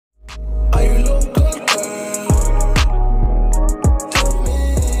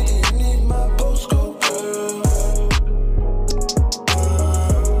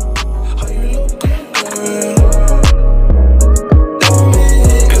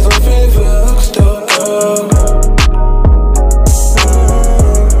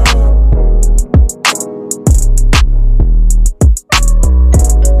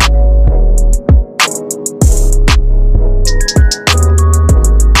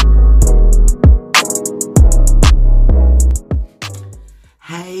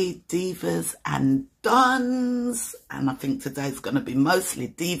divas and dons, and I think today's going to be mostly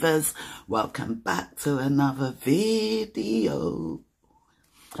divas. Welcome back to another video.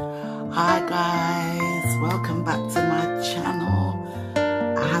 Hi guys, welcome back to my channel.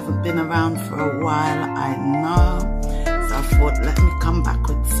 I haven't been around for a while, I know, so I thought let me come back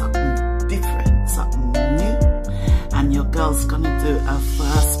with something different, something new, and your girl's gonna do her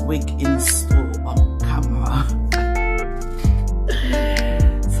first wig install on camera.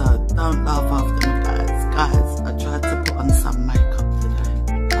 So don't laugh after me guys. Guys, I tried to put on some makeup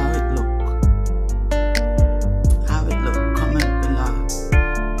today. How it look? How it look? Comment below.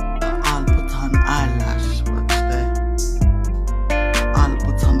 I'll put on eyelash. Watch there. I'll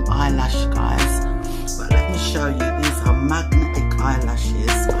put on eyelash guys. But let me show you, these are magnetic eyelashes.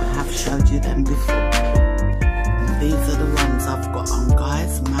 I have showed you them before. And these are the ones I've got on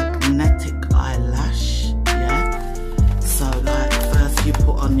guys. Magnetic eyelash. Yeah. So like first you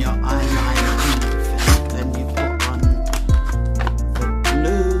put on your eyeliner and everything, then you put on the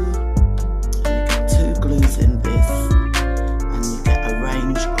glue, and you get two glues in this, and you get a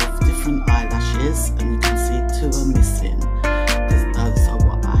range of different eyelashes, and you can see two are missing because those are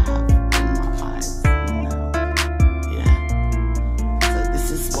what I have on my eyes now. Yeah. So this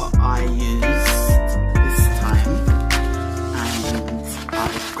is what I used this time, and I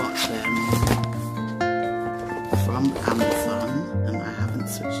got them from Amazon, and I haven't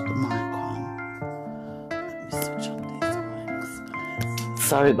switched the mic on. Let me switch on these mics, guys.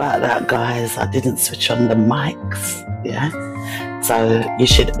 Sorry about that guys, I didn't switch on the mics, yeah, so you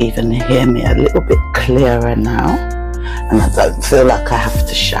should even hear me a little bit clearer now, and I don't feel like I have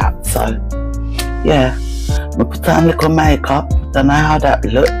to shout. So yeah, I'm put on a little makeup, don't know how that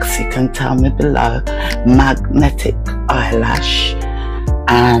looks, you can tell me below. Magnetic eyelash,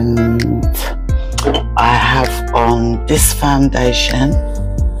 and I have on this foundation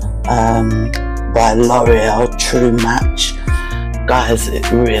by L'Oreal True Match. Guys,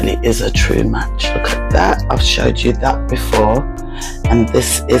 it really is a true match. Look at that, I've showed you that before. And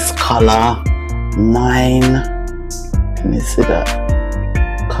this is color 9. Can you see that?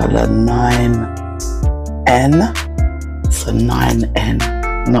 Color 9N. So 9N,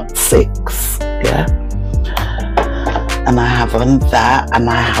 not 6, yeah. And I have on that, and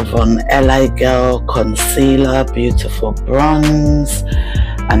I have on LA Girl Concealer, Beautiful Bronze,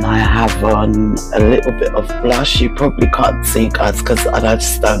 and I have on a little bit of blush. You probably can't see guys because I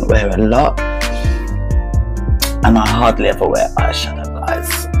just don't wear a lot, and I hardly ever wear eyeshadow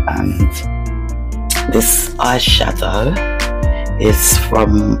guys. And this eyeshadow is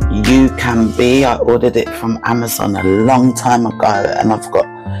from You Can Be. I ordered it from Amazon a long time ago, and I've got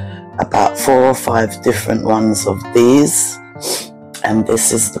about 4 or 5 different ones of these, and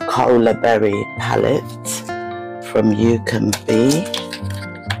this is the Cola Berry palette from You Can Be,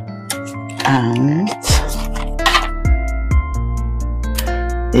 and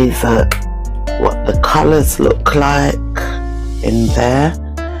these are what the colors look like in there,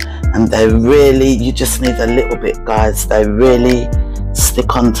 and they really, you just need a little bit guys, they really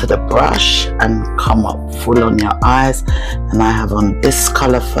stick onto the brush and come up full on your eyes. And I have on this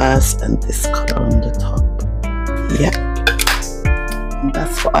color first and this color on the top. Yep, and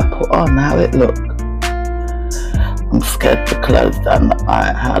that's what I put on. How it look? I'm scared to close down the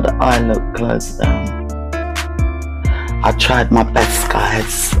eye. How the eye look closed down? I tried my best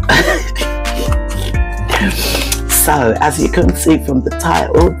guys. So as you can see from the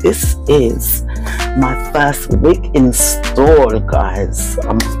title, this is my first wig install guys.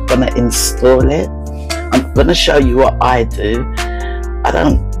 I'm gonna install it. I'm gonna show you what I do. I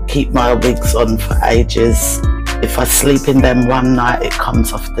don't keep my wigs on for ages. If I sleep in them one night, it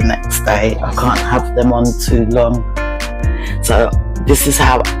comes off the next day. I can't have them on too long. So this is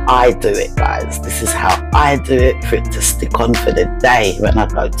how I do it guys. This is how I do it for it to stick on for the day when I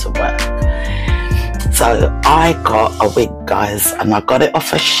go to work. So I got a wig guys, and I got it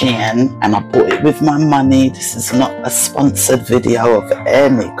off of Shein, and I bought it with my money. This is not a sponsored video of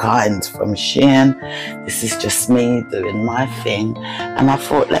any kind from Shein. This is just me doing my thing, and I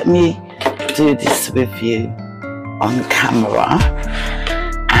thought let me do this with you on camera.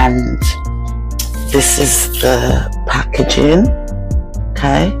 And this is the packaging,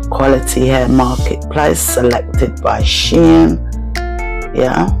 okay, Quality Hair Marketplace, selected by Shein,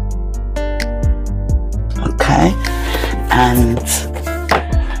 yeah. Okay, and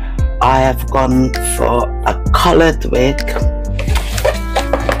I have gone for a coloured wig,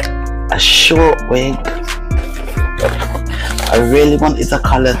 a short wig. I really wanted a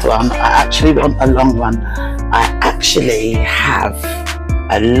coloured one. I actually want a long one. I actually have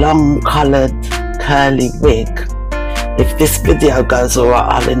a long coloured curly wig if this video goes alright,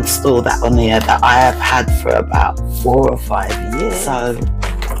 I'll install that on here that I have had for about 4 or 5 years. So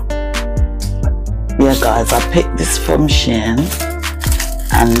yeah guys, I picked this from Shein,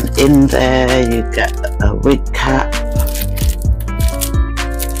 and in there you get a wig cap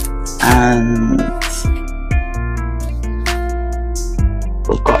and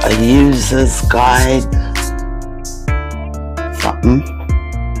we've got a user's guide, something,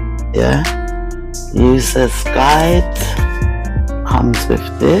 yeah, user's guide comes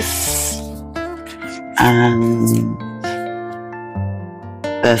with this, and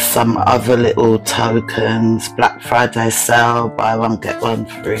there's some other little tokens, Black Friday sale, buy one get one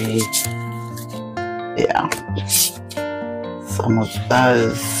free, yeah, some of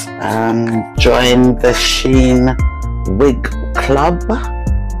those. Join the Shein wig club,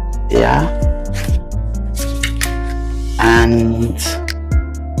 yeah, and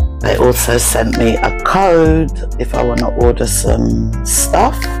they also sent me a code. If I want to order some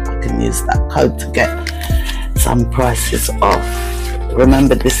stuff, I can use that code to get some prices off.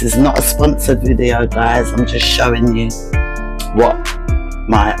 Remember, this is not a sponsored video guys, I'm just showing you what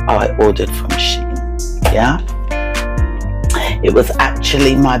I ordered from Shein, yeah. It was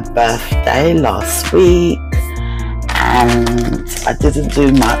actually my birthday last week and I didn't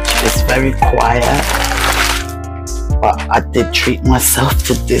do much, it's very quiet, but I did treat myself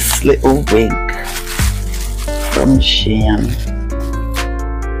to this little wig from Shein.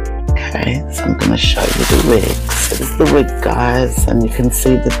 Okay, so I'm going to show you the wig. So this is the wig guys, and you can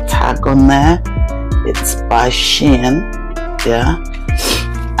see the tag on there, it's by Shein, yeah,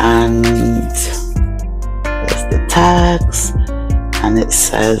 and there's the tags, and it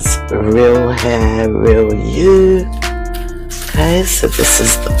says real hair, real you. Okay, so this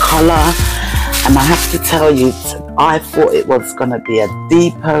is the color, and I have to tell you, I thought it was going to be a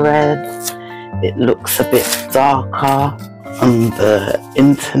deeper red. It looks a bit darker on the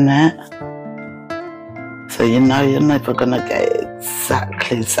internet, so you know you're never going to get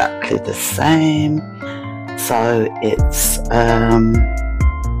exactly the same. So it's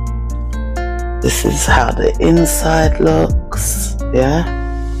this is how the inside looks, yeah,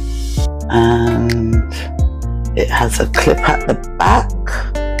 and it has a clip at the back,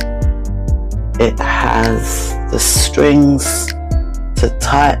 it has the strings to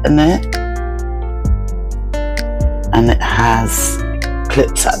tighten it, and it has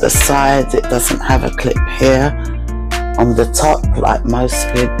clips at the sides. It doesn't have a clip here on the top like most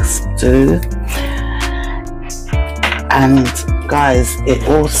wigs do. And guys, it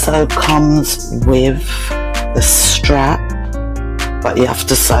also comes with the strap, but you have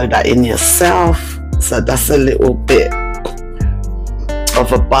to sew that in yourself, so that's a little bit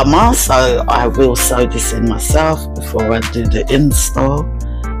of a bummer, so I will sew this in myself before I do the install.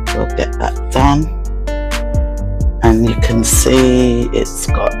 We'll get that done, and you can see it's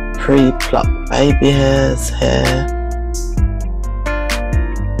got pre-plucked baby hairs here,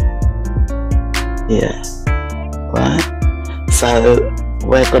 yeah, right. So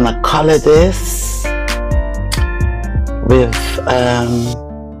we're gonna color this with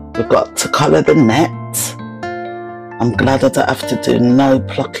we've got to color the net. I'm glad I don't have to do no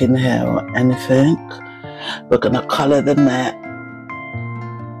plucking hair or anything. We're gonna color the net,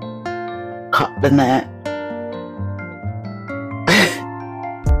 cut the net,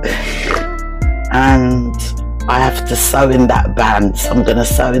 and I have to sew in that band, so I'm gonna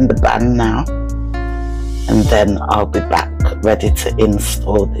sew in the band now, and then I'll be back ready to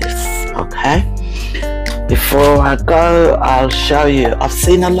install this, okay? Before I go, I'll show you, I've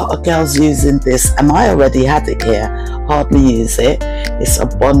seen a lot of girls using this, and I already had it here, hardly use it. It's a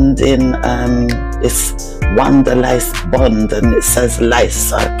bonding, it's Wonder Lace Bond, and it says lace,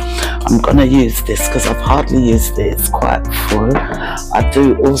 so I'm gonna use this because I've hardly used it, it's quite full. I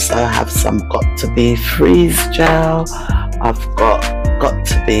do also have some Got To Be freeze gel, I've got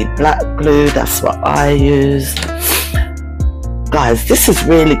To Be black glue, that's what I use. Guys, this is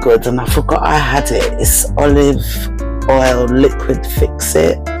really good, and I forgot I had it. It's olive oil liquid fix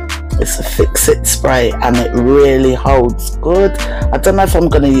it. It's a fix it spray, and it really holds good. I don't know if I'm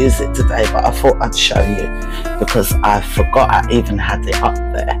going to use it today, but I thought I'd show you because I forgot I even had it up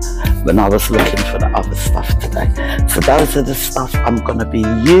there when I was looking for the other stuff today. So those are the stuff I'm going to be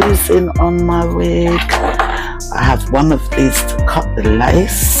using on my wig. I have one of these to cut the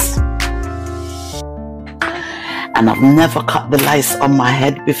lace, and I've never cut the lace on my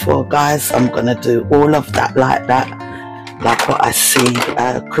head before, guys. I'm gonna do all of that like what I see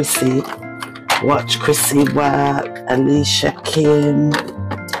Chrissy, watch Chrissy work, Alicia Kim,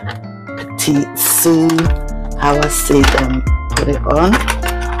 Petite Sue, how I see them put it on.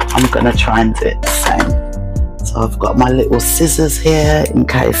 I'm gonna try and do it the same. So I've got my little scissors here in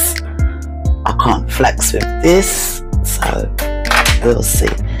case I can't flex with this, so we'll see.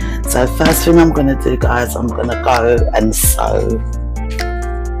 So first thing I'm going to do, guys, I'm going to go and sew.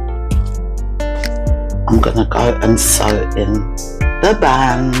 I'm going to go and sew in the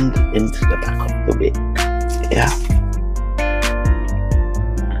band into the back of the wig. Yeah.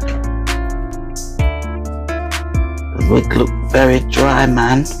 The wig look very dry,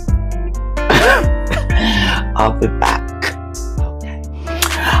 man. I'll be back. Okay.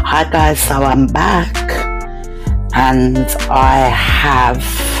 Hi guys, so I'm back and I have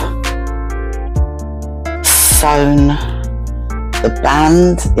sewn the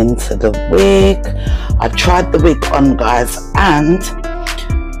band into the wig. I tried the wig on, guys, and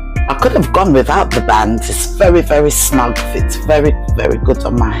I could have gone without the band. It's very, very snug, fits very, very good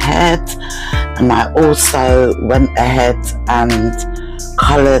on my head. And I also went ahead and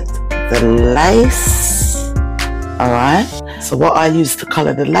coloured the lace. Alright, so what I use to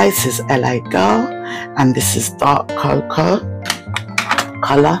colour the lace is LA Girl, and this is dark cocoa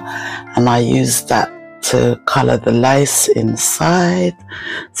colour, and I use that to colour the lace inside.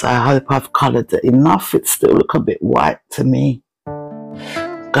 So I hope I've coloured it enough. It still looks a bit white to me.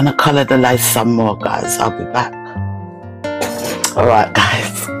 I'm gonna colour the lace some more, guys. I'll be back. Alright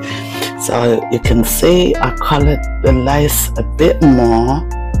guys, so you can see I coloured the lace a bit more,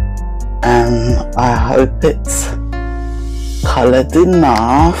 and I hope it's coloured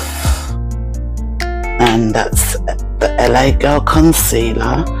enough. And that's the LA Girl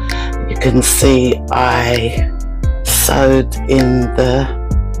concealer. You can see I sewed in the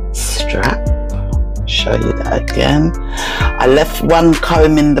strap. Show you that again. I left one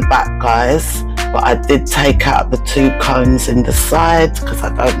comb in the back, guys, but I did take out the 2 combs in the side because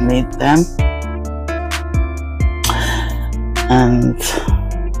I don't need them. And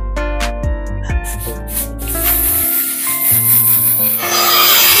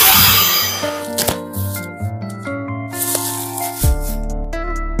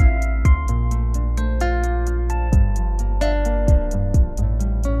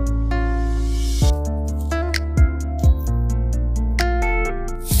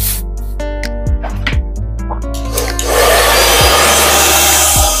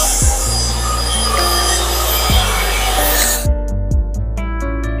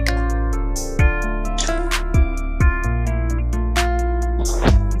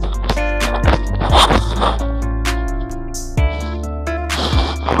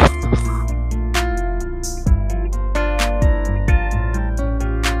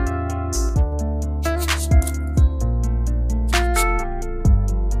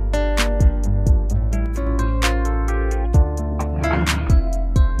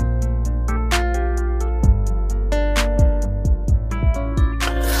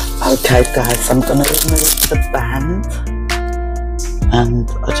okay guys, I'm going to remove the band, and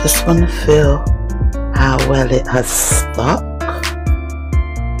I just want to feel how well it has stuck.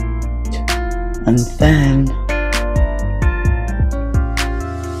 And then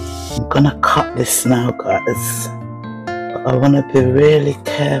I'm going to cut this now, guys, but I want to be really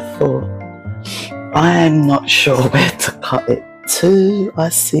careful. I'm not sure where to cut it to. I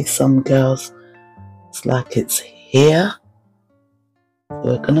see some girls, it's like it's here.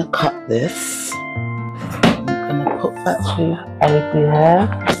 We're gonna cut this. I'm gonna put that to baby hair,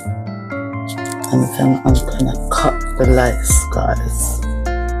 and then I'm gonna cut the lace, guys.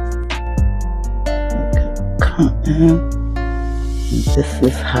 Okay, cutting. And this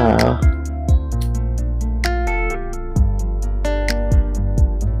is how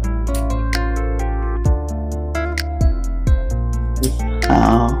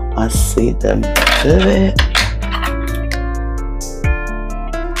I see them do it.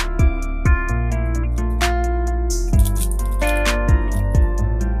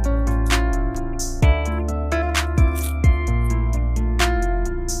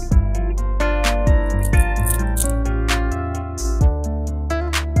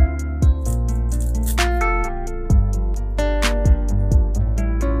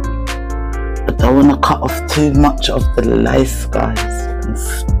 I don't want to cut off too much of the lace, guys, and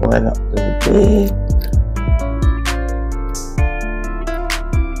spoil up the wig.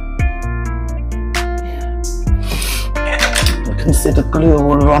 You can see the glue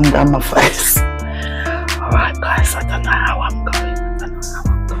will run down my face. Alright guys, I don't know how I'm going.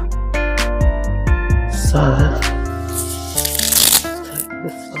 So, take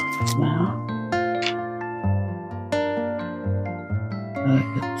this off now.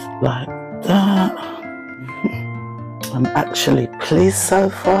 It's like that. I'm actually pleased so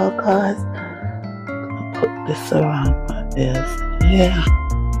far, guys. I'm gonna put this around my ears here.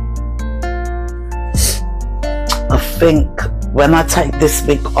 I think when I take this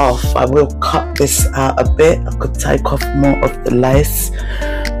wig off, I will cut this out a bit. I could take off more of the lace,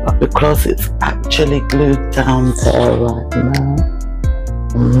 but because it's actually glued down there right now,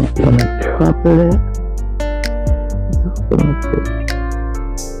 I'm not going to trouble it. I'm just going to put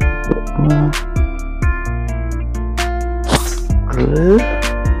a bit more glue.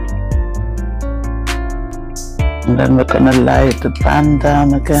 And then we're going to lay the band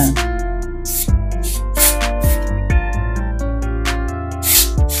down again.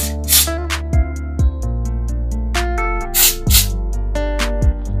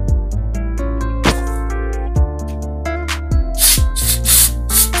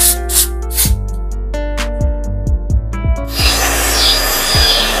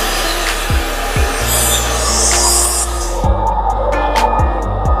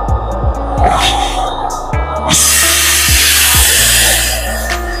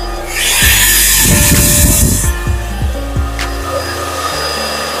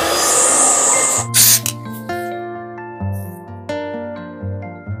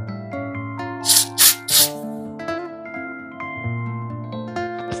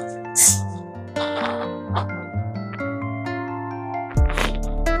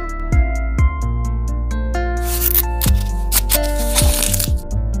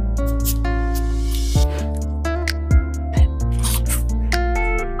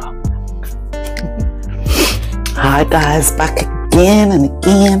 Hi guys, back again and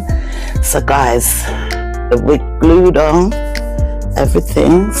again. So guys, the wig glued on,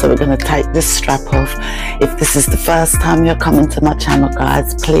 everything. So we're going to take this strap off. If this is the first time you're coming to my channel,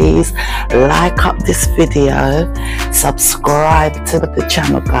 guys, please like up this video, subscribe to the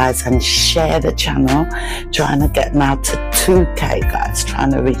channel, guys, and share the channel. Trying to get now to 2k, guys,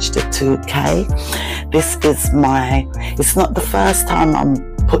 trying to reach the 2k. This is it's not the first time I'm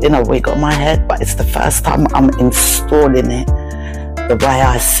putting a wig on my head, but it's the first time I'm installing it the way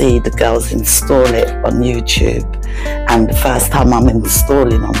I see the girls install it on YouTube, and the first time I'm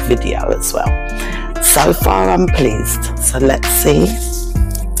installing on video as well. So far I'm pleased. So let's see.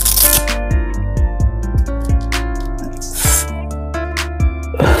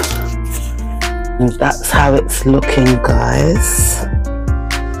 And that's how it's looking, guys.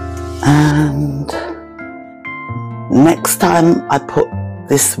 And next time I put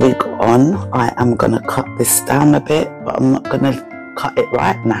this wig on, I am going to cut this down a bit, but I'm not going to cut it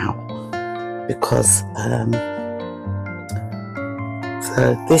right now because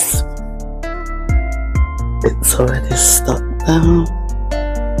so this it's already stuck down,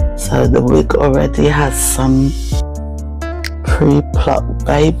 so the wig already has some pre-plucked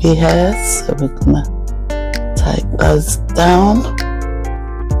baby hairs, so we're going to take those down.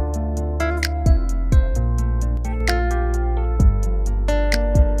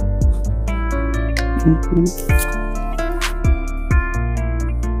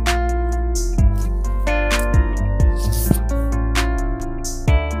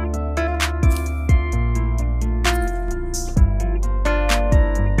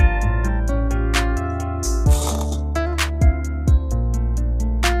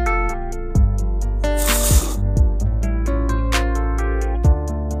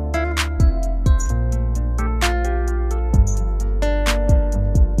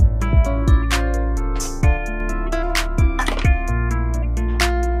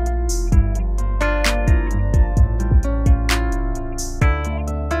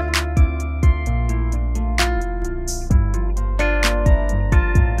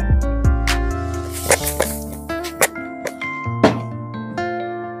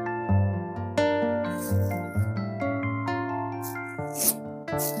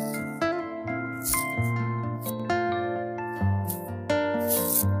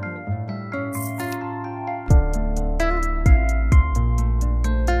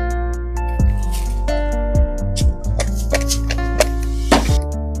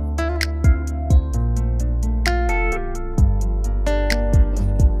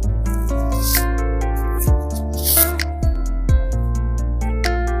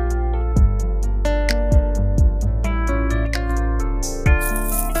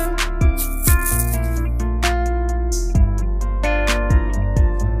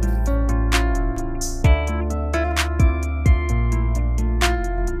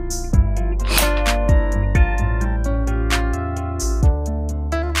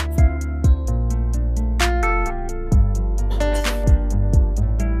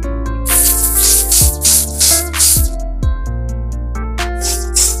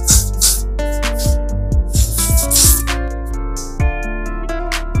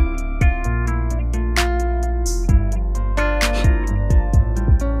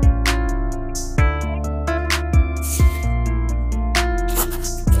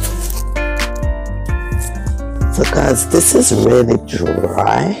 So guys, this is really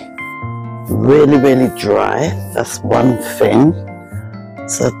dry, really dry. That's one thing.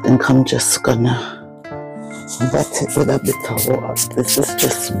 So I think I'm just gonna wet it with a bit of water. This is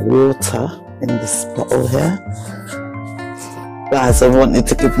just water in this bottle here. Guys, I want you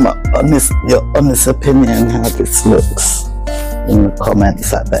to give your honest opinion how this looks in the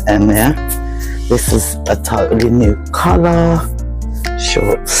comments at the end here. This is a totally new color,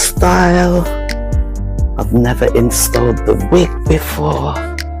 short style. I've never installed the wig before.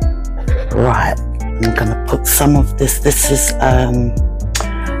 Right, I'm gonna put some of this. This is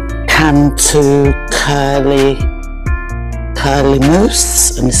Cantu curly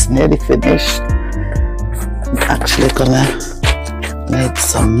mousse, and it's nearly finished. I'm actually gonna need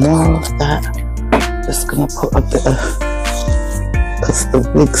some more of that. Just gonna put a bit of, because the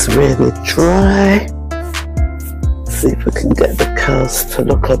wig's really dry. See if we can get the curls to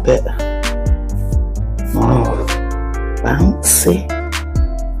look a bit more bouncy.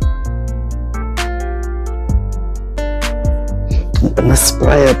 I'm gonna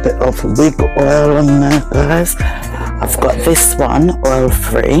spray a bit of wig oil on there, guys. I've got this one,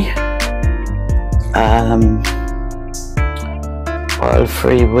 oil-free.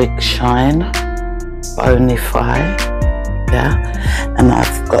 Oil-free wig Shein, Bonify, yeah. And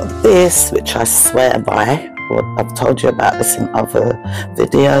I've got this, which I swear by. I've told you about this in other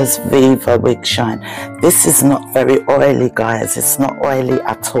videos, Viva Wig Shine. This is not very oily, guys. It's not oily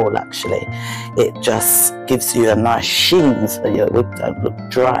at all, actually. It just gives you a nice sheen so your wig don't look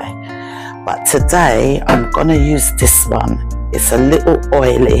dry. But today I'm gonna use this one. It's a little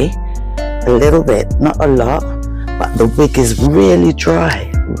oily, a little bit, not a lot, but the wig is really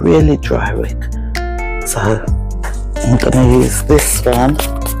dry wig. So I'm gonna use this one.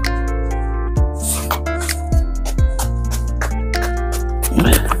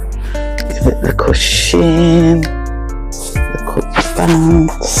 Give it a little sheen, little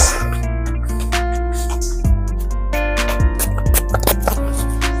bounce.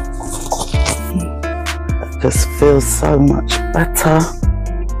 That just feels so much better.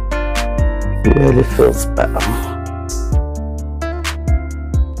 Really feels better.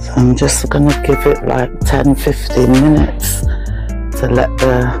 So I'm just gonna give it like 10-15 minutes to let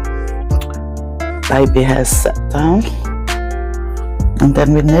the baby hairs set down. And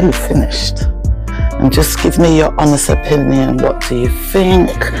then we're nearly finished. And just give me your honest opinion. What do you think?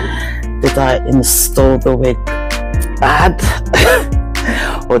 Did I install the wig bad?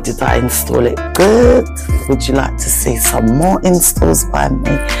 Or did I install it good? Would you like to see some more installs by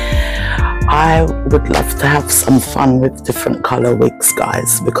me? I would love to have some fun with different color wigs,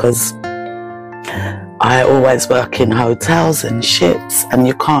 guys, because I always work in hotels and ships, and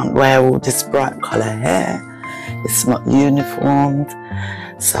you can't wear all this bright color hair. It's not uniformed.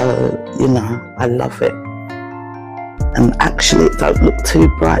 So, you know, I love it. And actually it don't look too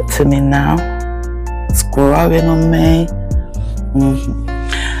bright to me now. It's growing on me.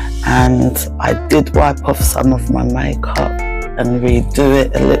 And I did wipe off some of my makeup and redo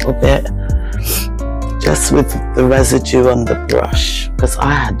it a little bit, just with the residue on the brush, because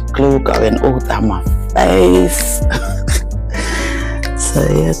I had glue going all down my face. So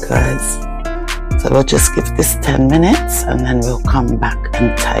yeah, guys. So we'll just give this 10 minutes and then we'll come back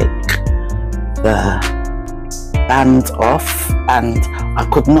and take the band off. And I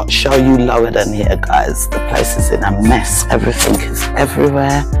could not show you lower than here, guys. The place is in a mess. Everything is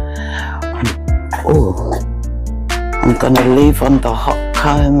everywhere. I'm gonna leave on the hot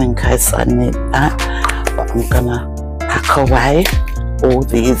comb in case I need that. But I'm gonna pack away all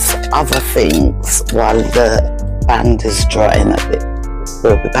these other things while the band is drying a bit.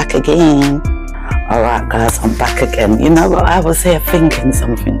 We'll be back again. Alright guys, I'm back again. You know what, I was here thinking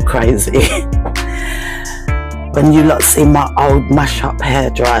something crazy. When you lot see my old mash-up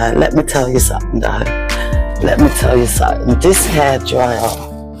hairdryer, let me tell you something though. Let me tell you something. This hairdryer,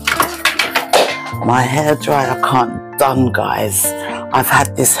 my hairdryer can't done, guys. I've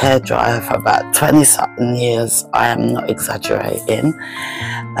had this hairdryer for about 20 something years. I am not exaggerating.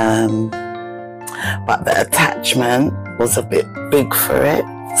 But the attachment was a bit big for it.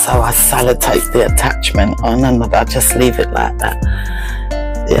 So I sellotape the attachment on and I just leave it like that.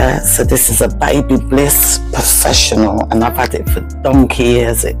 Yeah, so this is a Baby Bliss Professional and I've had it for donkey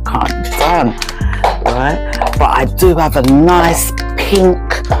years. It can't be done, right? But I do have a nice pink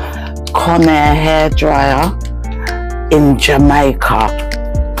Conair hairdryer in Jamaica.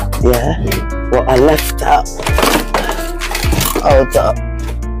 Yeah, what I left out. Hold up.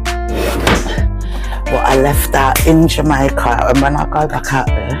 What I left out in Jamaica, and when I go back out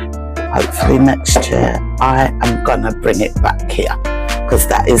there, hopefully next year, I am gonna bring it back here because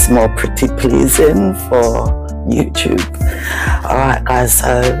that is more pretty pleasing for YouTube. Alright guys,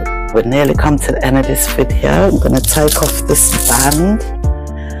 so we're nearly come to the end of this video. I'm going to take off this band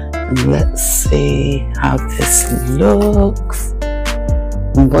and let's see how this looks.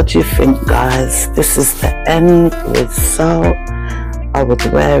 And what do you think, guys? This is the end result. I would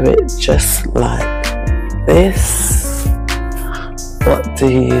wear it just like this. What do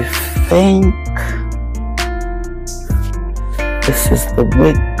you think? This is the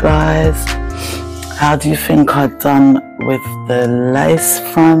wig, guys. How do you think I've done with the lace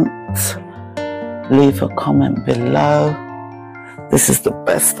front? Leave a comment below. This is the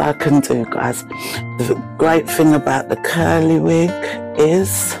best I can do, guys. The great thing about the curly wig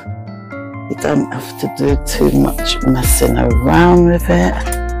is you don't have to do too much messing around with it.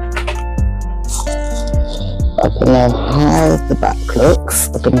 I don't know how the back looks.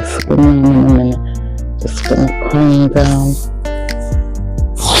 I'm going to spin in a minute. Just going to comb down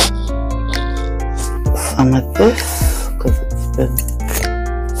some of this because it's been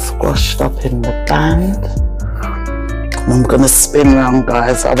squashed up in the band. And I'm going to spin around,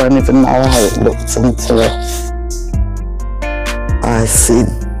 guys. I don't even know how it looks until I see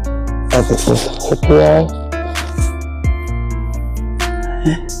a little video.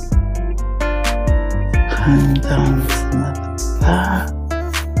 Comb down some of that.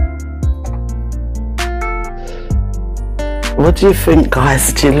 What do you think,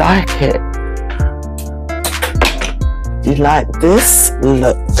 guys? Do you like it? Do you like this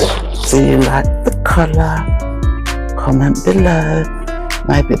look? Do you like the colour? Comment below.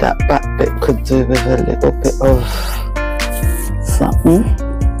 Maybe that back bit could do with a little bit of something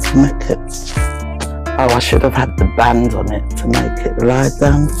to make it. Oh, I should have had the band on it to make it lie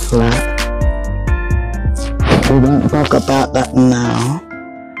down flat. We won't talk about that now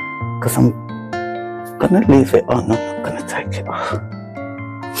because I'm gonna leave it on. I'm not gonna take it off.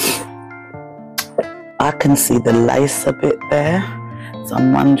 I can see the lace a bit there, so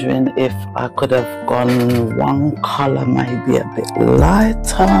I'm wondering if I could have gone one colour maybe a bit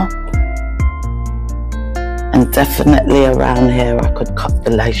lighter. And definitely around here I could cut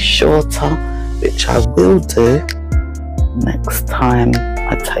the lace shorter, which I will do next time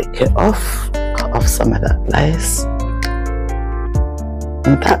I take it off. Cut off some of that lace.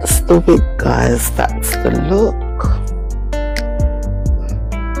 And that's the wig, guys. That's the look.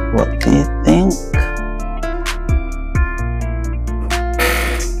 What do you think?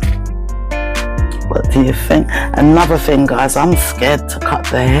 What do you think? Another thing, guys, I'm scared to cut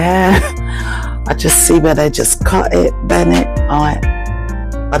the hair. I just see where they just cut it, bend it.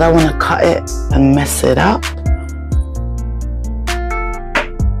 I don't want to cut it and mess it up.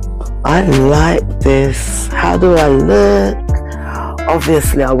 I like this. How do I look?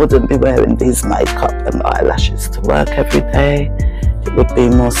 Obviously, I wouldn't be wearing these makeup and eyelashes to work every day. It would be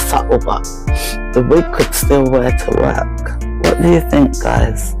more subtle, but the wig could still wear to work. What do you think,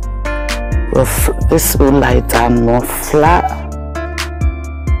 guys? Well, this will lay down more flat.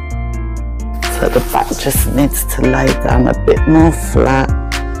 So the back just needs to lay down a bit more flat.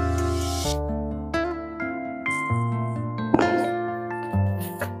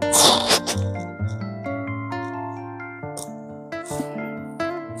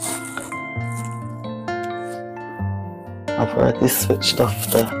 I've already switched off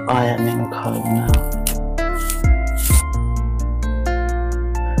the ironing comb now.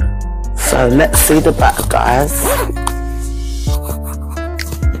 So let's see the back, guys.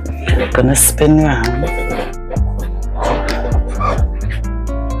 We're gonna spin round.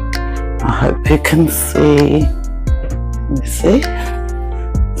 I hope you can see. Let me see.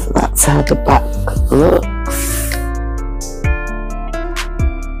 So that's how the back looks.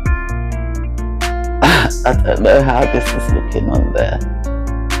 I don't know how this is looking on there.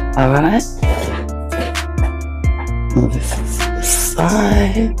 Alright. And this is the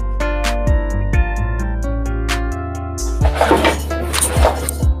side.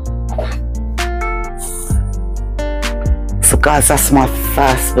 So guys, that's my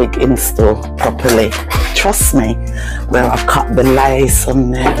first wig install properly. Trust me, where I've cut the lace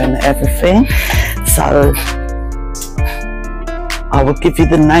on there and everything. So I will give you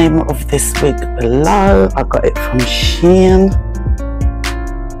the name of this wig below. I got it from Shein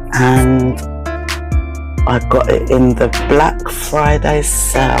and I got it in the Black Friday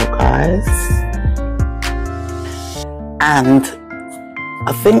sale, guys. And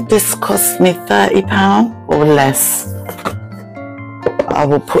I think this cost me £30 or less. I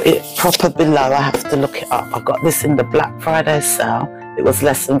will put it proper below. I have to look it up. I got this in the Black Friday sale. It was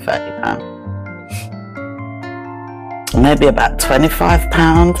less than £30. Maybe about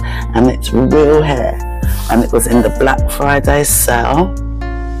 £25, and it's real hair. And it was in the Black Friday sale.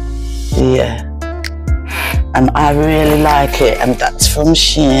 Yeah. and I really like it, and that's from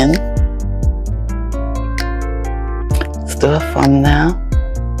Shein. Let's do a thumbnail.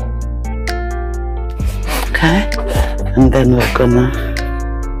 Okay, and then we're gonna,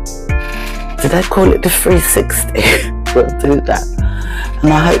 did I call it the 360? We'll do that.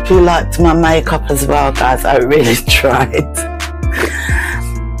 And I hope you liked my makeup as well, guys. I really tried.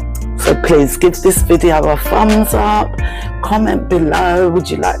 So please give this video a thumbs up. Comment below, would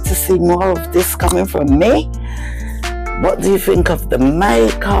you like to see more of this coming from me? What do you think of the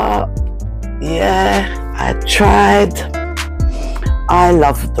makeup? Yeah, I tried. I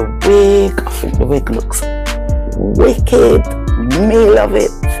love the wig. I think the wig looks wicked. Me love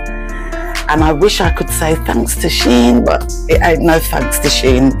it. And I wish I could say thanks to Shein, but it ain't no thanks to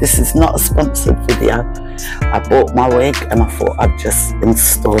Shein. This is not a sponsored video. I bought my wig and I thought I'd just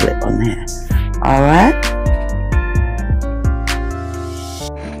install it on here. Alright?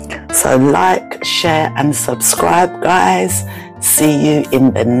 So like, share and subscribe, guys. See you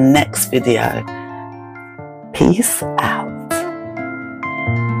in the next video. Peace out.